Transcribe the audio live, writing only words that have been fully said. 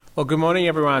Well, good morning,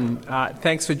 everyone.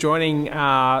 Thanks for joining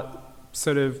our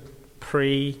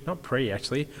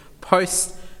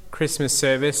post-Christmas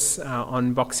service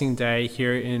on Boxing Day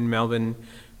here in Melbourne,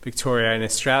 Victoria in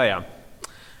Australia.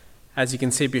 As you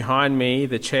can see behind me,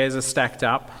 the chairs are stacked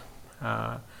up,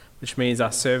 which means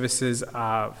our services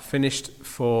are finished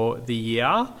for the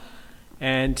year.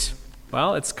 And,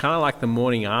 well, it's kind of like the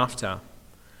morning after.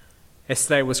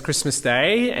 Yesterday was Christmas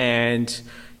Day, and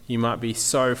you might be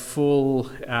so full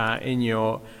in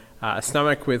your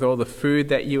stomach with all the food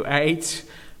that you ate.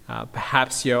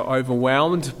 Perhaps you're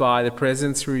overwhelmed by the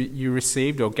presents you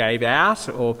received or gave out,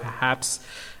 or perhaps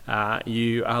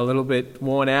you are a little bit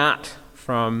worn out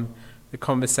from the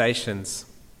conversations.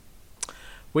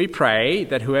 We pray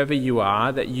that whoever you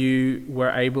are, that you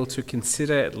were able to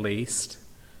consider at least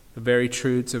the very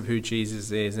truths of who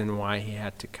Jesus is and why he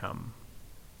had to come.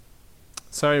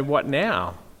 So what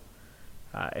now?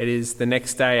 It is the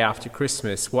next day after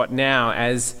Christmas. What now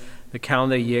as the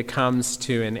calendar year comes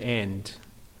to an end?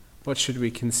 What should we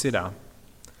consider?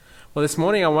 Well, this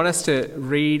morning I want us to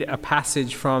read a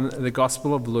passage from the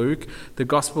Gospel of Luke. The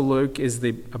Gospel of Luke is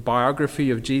a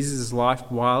biography of Jesus' life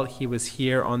while he was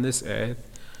here on this earth,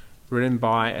 written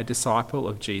by a disciple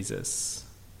of Jesus.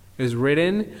 It was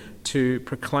written to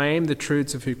proclaim the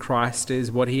truths of who Christ is,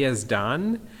 what he has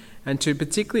done, and to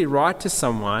particularly write to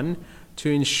someone to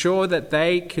ensure that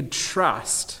they could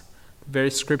trust the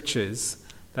very scriptures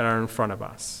that are in front of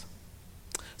us.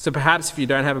 So perhaps if you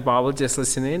don't have a Bible, just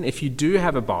listen in. If you do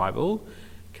have a Bible,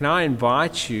 can I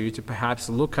invite you to perhaps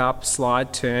look up,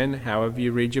 slide, turn, however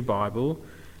you read your Bible,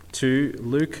 to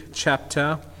Luke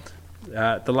chapter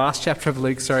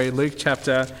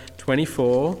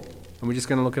 24, and we're just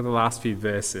going to look at the last few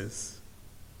verses.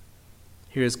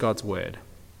 Here is God's word.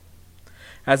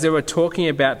 As they were talking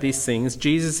about these things,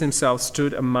 Jesus himself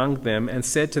stood among them and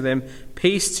said to them,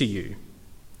 "Peace to you."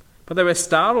 But they were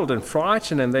startled and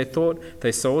frightened, and they thought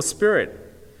they saw a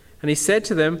spirit. And he said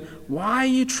to them, "Why are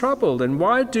you troubled, and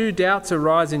why do doubts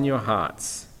arise in your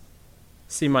hearts?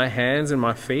 See my hands and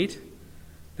my feet,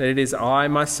 that it is I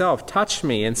myself. Touch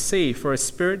me and see, for a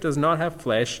spirit does not have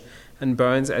flesh and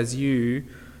bones as you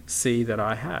see that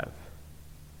I have."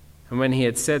 And when he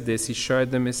had said this, he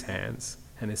showed them his hands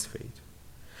and his feet.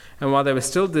 And while they were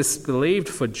still disbelieved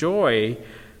for joy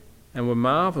and were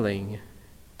marveling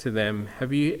to them,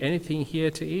 "Have you anything here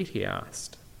to eat?" he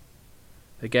asked.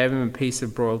 They gave him a piece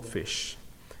of broiled fish,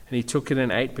 and he took it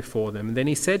and ate before them. And then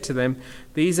he said to them,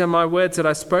 "These are my words that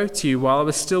I spoke to you while I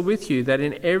was still with you, that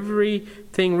in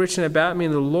everything written about me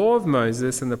in the law of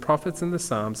Moses and the prophets and the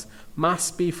Psalms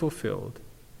must be fulfilled."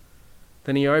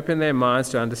 Then he opened their minds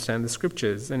to understand the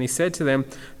scriptures, and he said to them,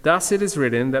 "Thus it is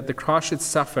written that the Christ should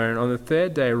suffer and on the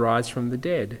third day rise from the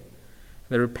dead.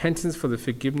 The repentance for the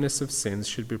forgiveness of sins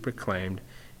should be proclaimed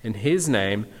in his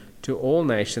name to all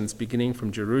nations, beginning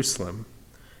from Jerusalem.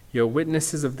 You are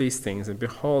witnesses of these things, and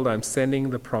behold, I am sending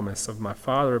the promise of my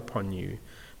Father upon you.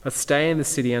 But stay in the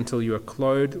city until you are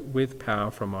clothed with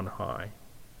power from on high."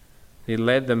 He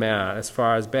led them out as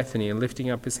far as Bethany, and lifting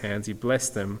up his hands, he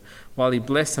blessed them. While he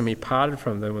blessed them, he parted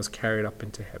from them and was carried up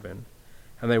into heaven.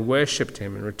 And they worshipped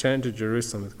him and returned to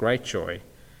Jerusalem with great joy,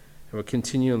 and were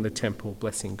continuing in the temple,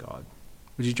 blessing God.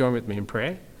 Would you join with me in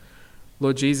prayer?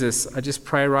 Lord Jesus, I just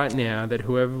pray right now that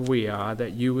whoever we are,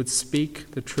 that you would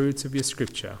speak the truths of your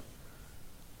scripture.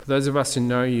 For those of us who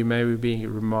know you, may we be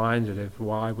reminded of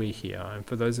why we're here. And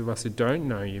for those of us who don't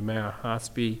know you, may our hearts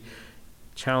be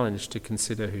challenged to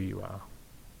consider who you are.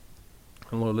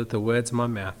 And Lord, let the words of my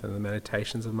mouth and the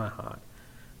meditations of my heart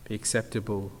be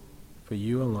acceptable for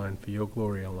you alone, for your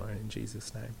glory alone, in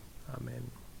Jesus' name.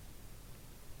 Amen.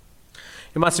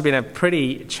 It must have been a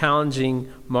pretty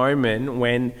challenging moment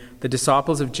when the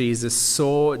disciples of Jesus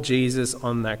saw Jesus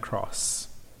on that cross.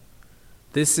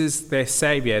 This is their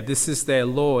Savior. This is their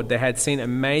Lord. They had seen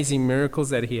amazing miracles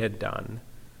that he had done.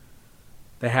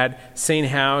 They had seen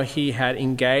how he had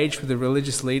engaged with the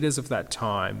religious leaders of that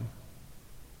time.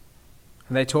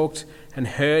 And they talked and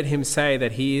heard him say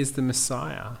that he is the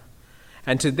Messiah.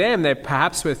 And to them, they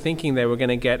perhaps were thinking they were going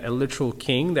to get a literal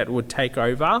king that would take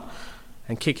over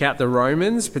and kick out the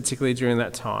Romans, particularly during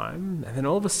that time. And then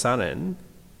all of a sudden,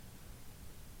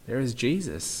 there is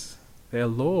Jesus, their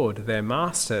Lord, their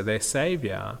Master, their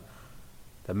Savior,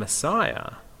 the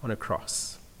Messiah on a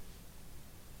cross.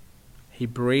 He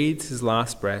breathes his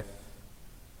last breath,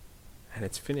 and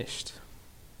it's finished.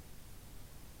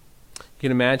 You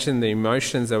can imagine the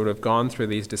emotions that would have gone through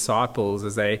these disciples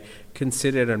as they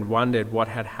considered and wondered what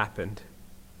had happened.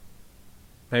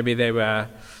 Maybe they were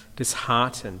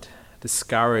disheartened,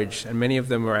 discouraged, and many of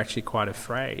them were actually quite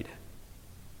afraid.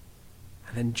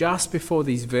 And then just before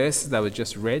these verses that were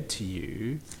just read to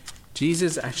you,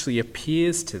 Jesus actually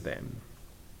appears to them.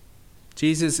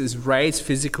 Jesus is raised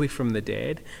physically from the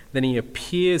dead. Then he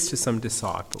appears to some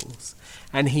disciples.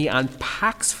 And he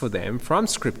unpacks for them from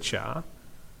Scripture,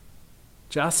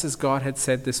 just as God had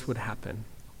said this would happen.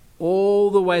 All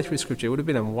the way through Scripture. It would have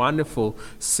been a wonderful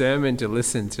sermon to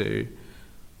listen to.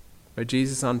 But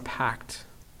Jesus unpacked,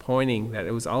 pointing that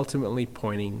it was ultimately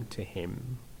pointing to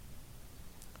him.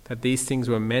 That these things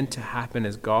were meant to happen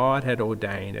as God had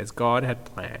ordained, as God had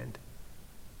planned.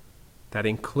 That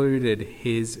included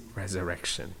his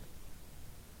resurrection.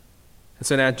 And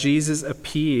so now Jesus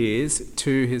appears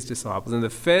to his disciples, and the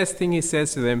first thing he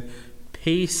says to them,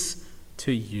 peace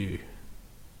to you.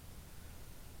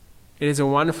 It is a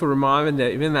wonderful reminder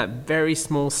that even that very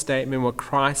small statement, what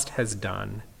Christ has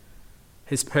done,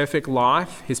 his perfect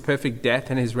life, his perfect death,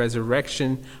 and his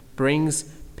resurrection brings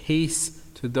peace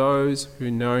to those who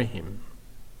know him.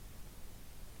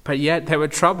 But yet they were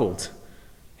troubled.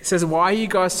 He says, why are you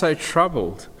guys so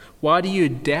troubled? Why do you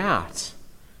doubt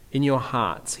in your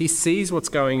hearts? He sees what's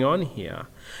going on here.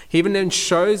 He even then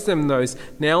shows them those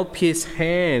nail-pierced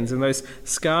hands and those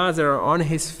scars that are on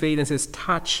his feet and says,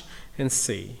 touch and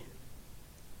see.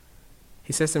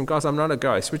 He says to them, guys, I'm not a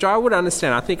ghost, which I would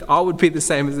understand. I think I would be the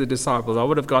same as the disciples. I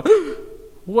would have gone,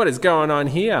 what is going on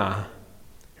here?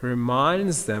 He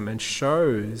reminds them and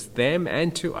shows them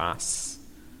and to us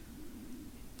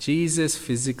Jesus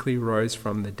physically rose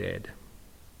from the dead.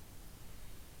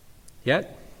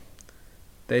 Yet,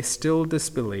 they still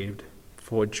disbelieved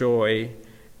for joy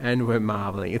and were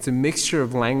marveling. It's a mixture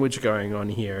of language going on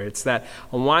here. It's that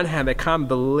on one hand, they can't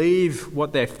believe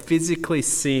what they're physically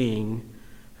seeing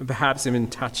and perhaps even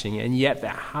touching, and yet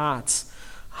their hearts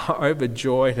are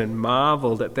overjoyed and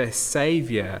marvel that their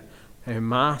Saviour, their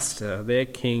Master, their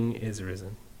King is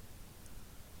risen.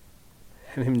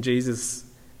 And him, Jesus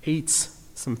eats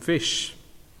some fish.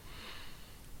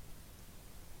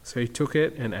 So he took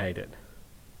it and ate it.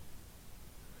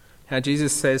 Now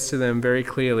Jesus says to them very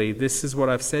clearly, this is what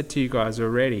I've said to you guys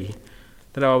already,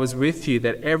 that I was with you,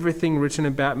 that everything written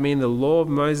about me in the law of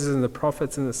Moses and the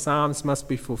prophets and the Psalms must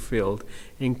be fulfilled,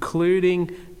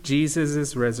 including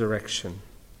Jesus' resurrection.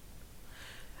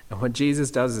 And what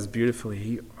Jesus does is beautifully,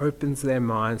 he opens their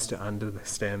minds to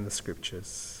understand the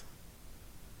Scriptures.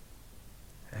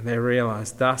 And they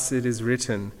realize, thus it is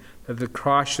written, that the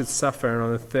Christ should suffer and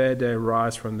on the third day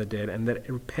rise from the dead, and that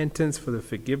repentance for the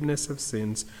forgiveness of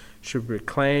sins should be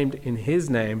proclaimed in his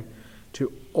name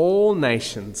to all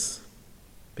nations,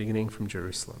 beginning from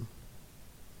Jerusalem.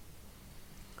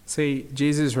 See,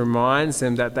 Jesus reminds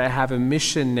them that they have a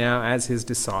mission now as his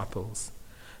disciples.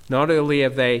 Not only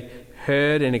have they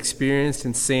heard and experienced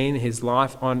and seen his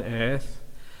life on earth,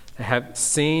 they have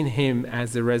seen him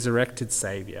as the resurrected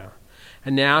Saviour.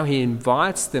 And now he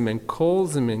invites them and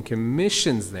calls them and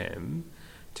commissions them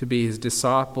to be his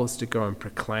disciples to go and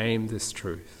proclaim this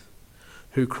truth.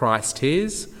 Who Christ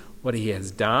is, what he has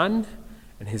done,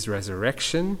 and his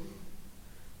resurrection.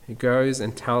 He goes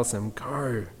and tells them,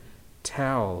 go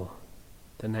tell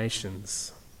the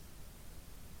nations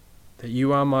that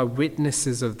you are my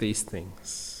witnesses of these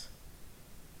things.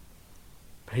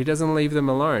 But he doesn't leave them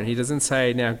alone. He doesn't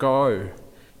say, now go.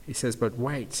 He says, but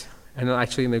wait. And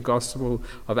actually in the Gospel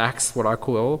of Acts, what I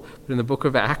call, but in the book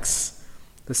of Acts,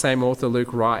 the same author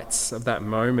Luke writes of that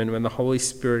moment when the Holy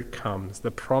Spirit comes,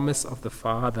 the promise of the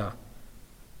Father,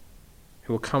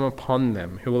 who will come upon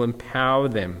them, who will empower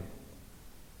them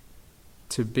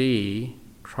to be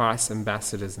Christ's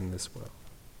ambassadors in this world.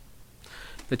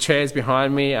 The chairs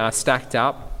behind me are stacked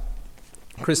up.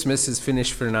 Christmas is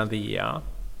finished for another year.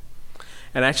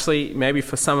 And actually, maybe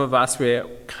for some of us, we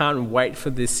can't wait for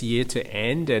this year to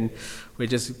end, and we're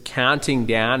just counting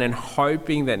down and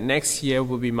hoping that next year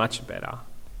will be much better.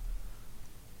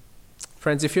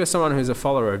 Friends, if you're someone who's a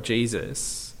follower of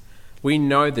Jesus, we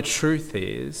know the truth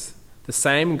is the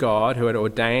same God who had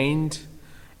ordained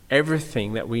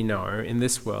everything that we know in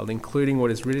this world, including what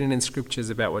is written in Scriptures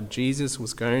about what Jesus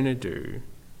was going to do,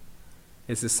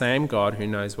 is the same God who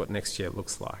knows what next year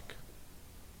looks like.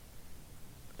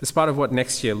 Despite of what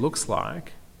next year looks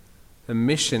like, the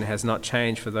mission has not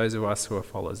changed for those of us who are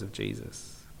followers of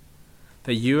Jesus.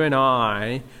 That you and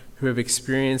I, who have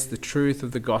experienced the truth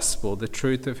of the gospel, the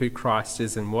truth of who Christ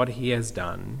is and what he has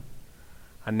done,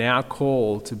 are now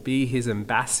called to be his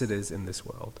ambassadors in this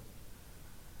world.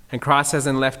 And Christ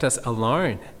hasn't left us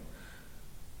alone.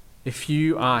 If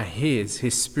you are his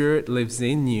Spirit lives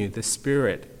in you, the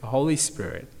Spirit, the Holy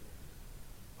Spirit,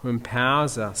 who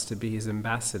empowers us to be his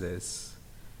ambassadors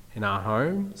in our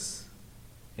homes,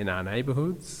 in our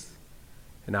neighborhoods,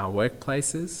 in our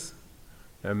workplaces.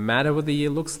 No matter what the year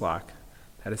looks like,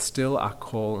 That is still our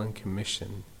call and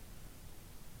commission.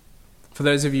 For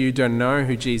those of you who don't know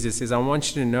who Jesus is, I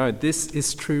want you to know this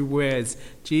is true words.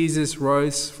 Jesus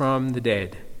rose from the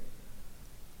dead,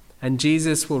 and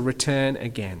Jesus will return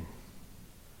again.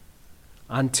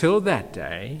 Until that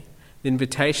day, the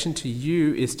invitation to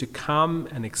you is to come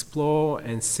and explore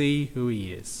and see who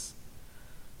he is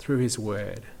through his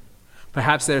word.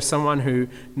 Perhaps there's someone who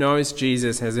knows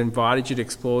Jesus has invited you to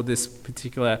explore this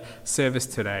particular service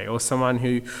today, or someone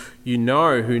who you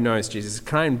know who knows Jesus.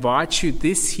 Can I invite you,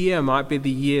 this year might be the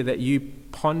year that you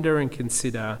ponder and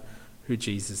consider who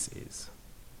Jesus is.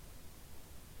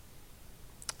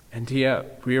 And dear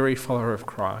weary follower of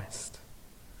Christ,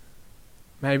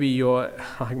 maybe you're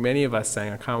like many of us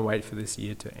saying, I can't wait for this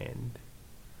year to end.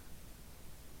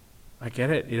 I get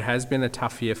it. It has been a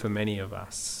tough year for many of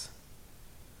us.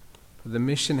 But the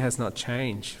mission has not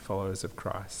changed, followers of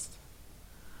Christ.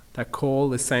 That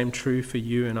call is same true for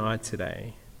you and I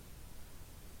today.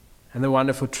 And the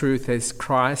wonderful truth is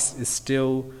Christ is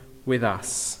still with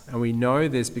us. And we know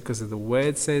this because of the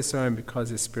word says so and because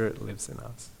his Spirit lives in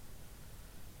us.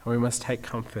 And we must take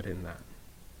comfort in that.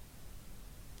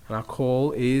 And our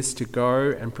call is to go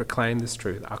and proclaim this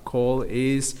truth. Our call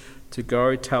is to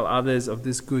go tell others of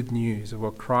this good news, of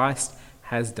what Christ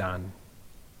has done.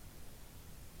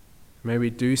 May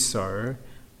we do so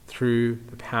through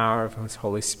the power of his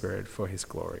Holy Spirit for his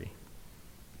glory.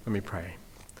 Let me pray.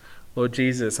 Lord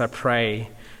Jesus, I pray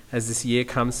as this year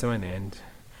comes to an end,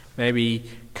 may we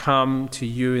come to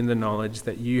you in the knowledge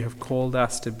that you have called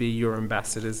us to be your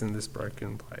ambassadors in this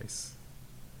broken place,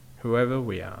 whoever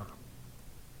we are.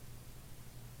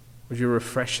 Would you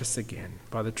refresh us again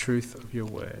by the truth of your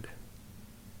word?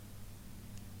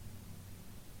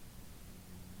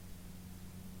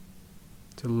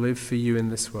 To live for you in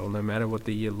this world, no matter what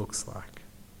the year looks like.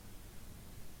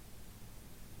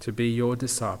 To be your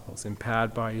disciples,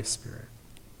 empowered by your Spirit.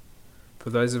 For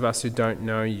those of us who don't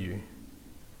know you,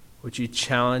 would you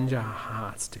challenge our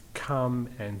hearts to come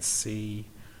and see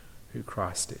who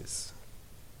Christ is?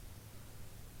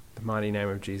 In the mighty name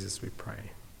of Jesus we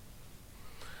pray.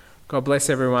 God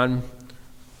bless everyone.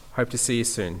 Hope to see you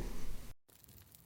soon.